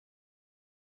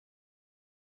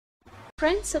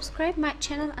Friends, subscribe my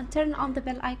channel and turn on the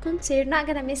bell icon so you're not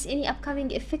gonna miss any upcoming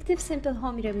effective simple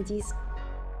home remedies.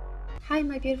 Hi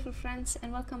my beautiful friends,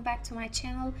 and welcome back to my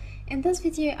channel. In this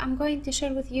video I'm going to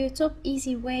share with you top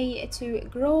easy way to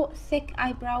grow thick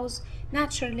eyebrows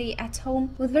naturally at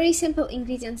home with very simple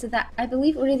ingredients that I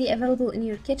believe already available in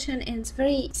your kitchen, and it's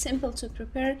very simple to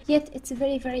prepare, yet it's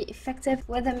very effective.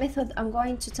 With the method I'm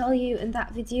going to tell you in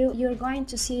that video, you're going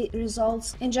to see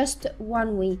results in just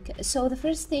 1 week. So the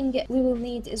first thing we will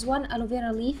need is one aloe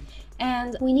vera leaf,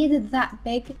 and we need it that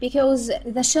big because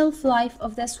the shelf life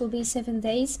of this will be 7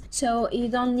 days, so you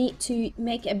don't need to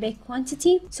make a big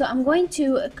quantity. So I'm going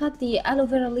to cut the aloe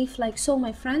vera leaf like so,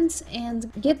 my friends, and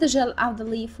get the gel out the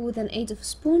leaf with an aid of a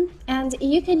spoon. And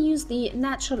you can use the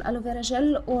natural aloe vera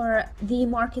gel or the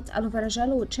market aloe vera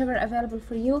gel, whichever available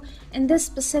for you. In this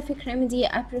specific remedy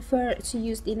I prefer to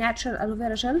use the natural aloe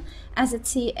vera gel, as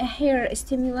it's a hair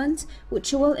stimulant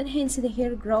which will enhance the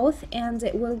hair growth and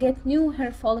it will get new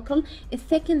hair follicle. It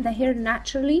thickens the hair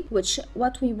naturally, which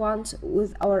what we want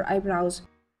with our eyebrows.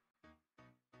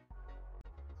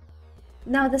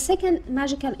 Now the second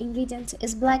magical ingredient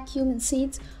is black cumin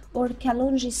seeds or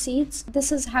kalonji seeds.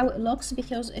 This is how it looks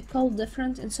because it's called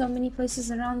different in so many places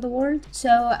around the world. So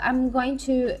I'm going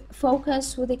to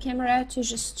focus with the camera to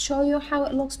just show you how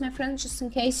it looks, my friends, just in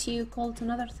case you call it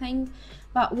another thing,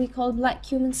 but we call black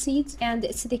cumin seeds and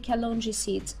it's the kalonji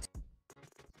seeds.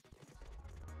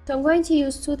 So I'm going to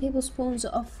use 2 tablespoons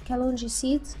of kalonji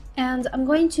seeds, and I'm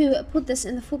going to put this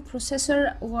in the food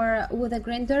processor or with a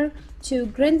grinder to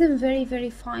grind them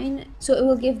very fine, so it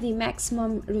will give the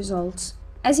maximum results.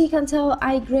 As you can tell,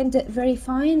 I grind it very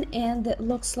fine and it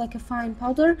looks like a fine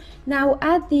powder. Now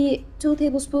add the 2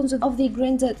 tablespoons of the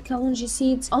grinded kalonji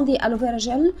seeds on the aloe vera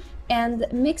gel and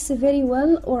mix it very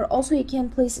well, or also you can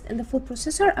place it in the food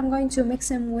processor. I'm going to mix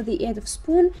them with the aid of a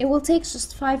spoon. It will take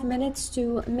just 5 minutes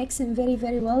to mix them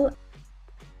very well.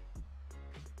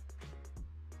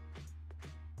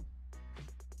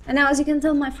 And now as you can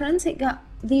tell, my friends,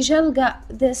 the gel got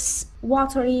this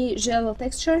watery gel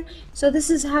texture. So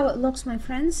this is how it looks, my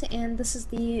friends, and this is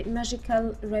the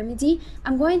magical remedy.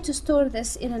 I'm going to store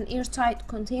this in an airtight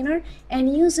container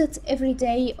and use it every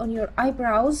day on your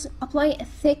eyebrows. Apply a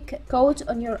thick coat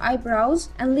on your eyebrows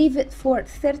and leave it for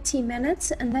 30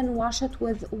 minutes and then wash it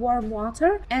with warm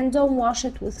water. And don't wash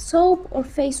it with soap or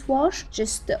face wash,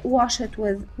 just wash it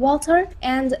with water,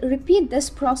 and repeat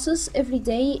this process every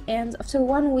day. And after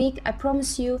 1 week, I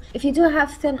promise you, if you do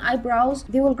have thin eyebrows,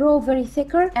 they will grow very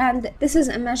thicker, and this is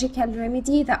a magical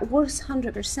remedy that works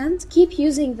 100%. Keep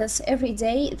using this every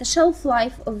day. The shelf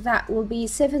life of that will be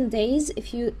 7 days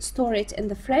if you store it in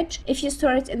the fridge. If you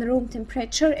store it in the room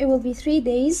temperature, it will be 3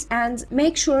 days, and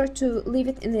make sure to leave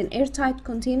it in an airtight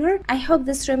container. I hope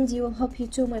this remedy will help you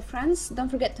too, my friends. Don't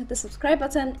forget to hit the subscribe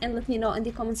button and let me know in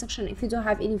the comment section if you do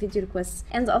have any video requests,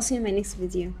 and I'll see you in my next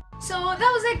video. So that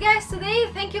was it, guys, today.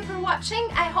 Thank you for watching.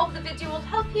 I hope the video will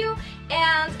help you,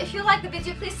 and if you like the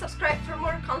video, please subscribe for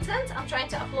more content. I'm trying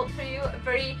to upload for you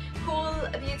very cool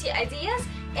beauty ideas,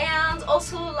 and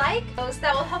also like those.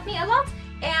 That will help me a lot,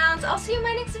 and I'll see you in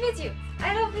my next video.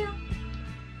 I love you.